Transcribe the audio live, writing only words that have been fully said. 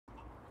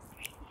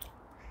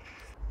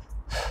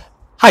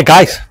Hi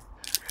guys,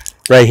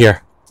 Ray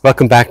here.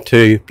 Welcome back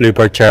to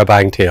Bluebird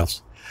Cherubang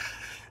Tales.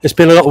 It's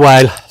been a little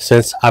while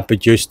since I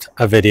produced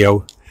a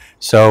video,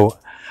 so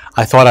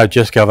I thought I'd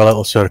just give a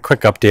little sort of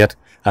quick update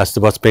as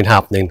to what's been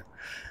happening.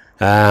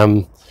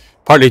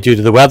 Partly due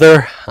to the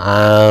weather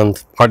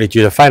and partly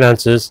due to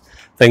finances,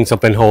 things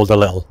have been hold a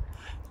little.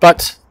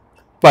 But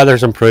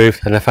weather's improved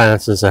and the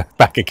finances are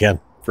back again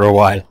for a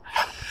while.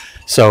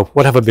 So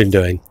what have I been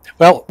doing?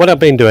 Well, what I've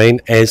been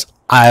doing is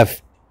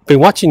I've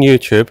been watching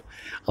YouTube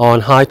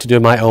on how to do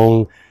my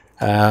own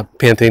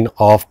painting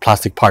of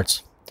plastic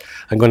parts.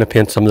 I'm going to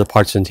paint some of the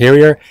parts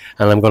interior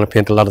and I'm going to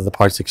paint a lot of the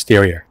parts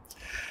exterior.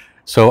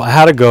 So I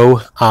had a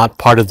go at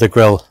part of the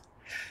grille,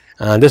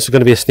 and this is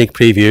going to be a sneak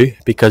preview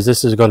because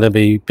this is going to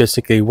be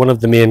basically one of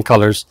the main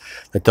colors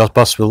that the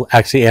bus will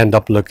actually end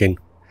up looking.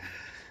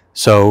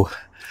 So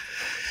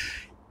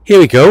here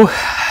we go.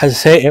 As I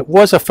say, it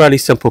was a fairly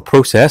simple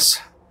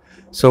process,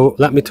 so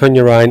let me turn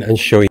you around and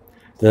show you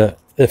the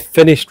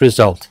finished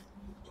result.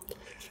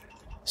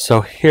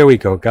 So here we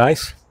go,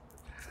 guys.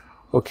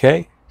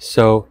 Okay,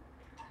 so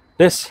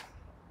this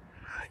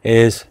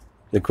is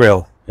the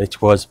grille,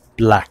 which was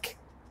black.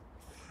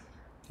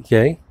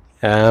 Okay,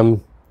 I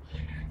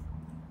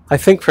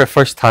think for a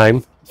first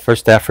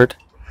effort,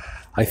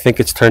 I think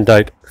it's turned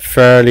out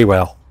fairly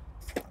well.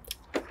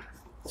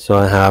 So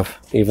I have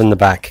even the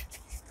back.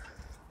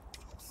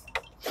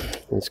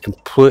 It's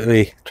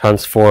completely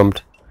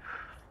transformed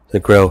the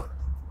grille.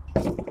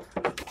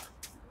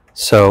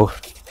 So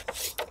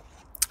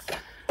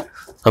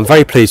I'm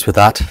very pleased with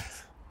that.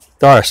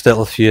 There are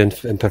still a few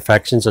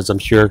imperfections, as I'm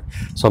sure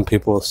some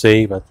people will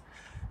see, but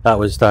that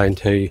was down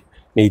to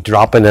me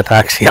dropping it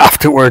actually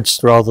afterwards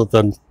rather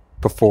than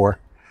before.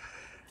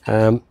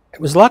 It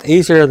was a lot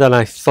easier than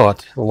I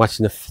thought when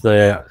watching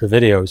the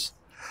videos,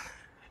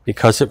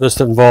 because it was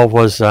involved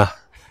was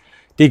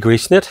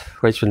degreasing it,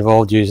 which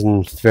involved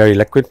using very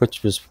liquid,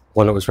 which was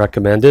one that was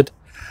recommended,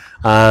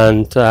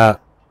 and there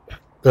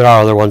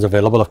are other ones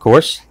available, of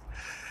course.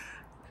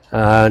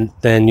 And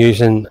then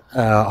using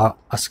a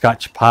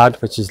scotch pad,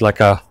 which is like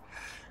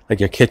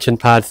your kitchen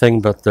pad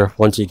thing, but they're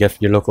ones you get from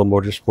your local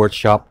motorsports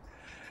shop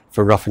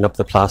for roughing up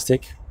the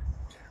plastic.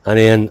 And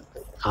then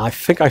I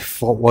think I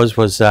was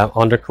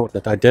undercoating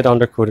it. I did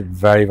undercoat it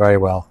very, very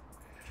well.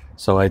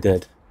 So I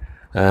did.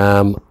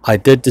 I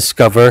did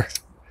discover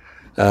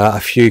a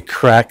few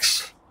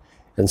cracks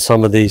in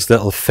some of these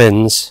little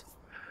fins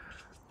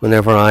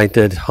whenever I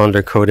did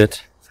undercoat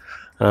it,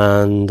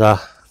 and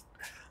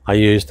I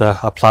used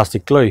a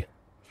plastic glue.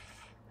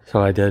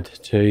 So I did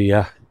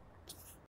to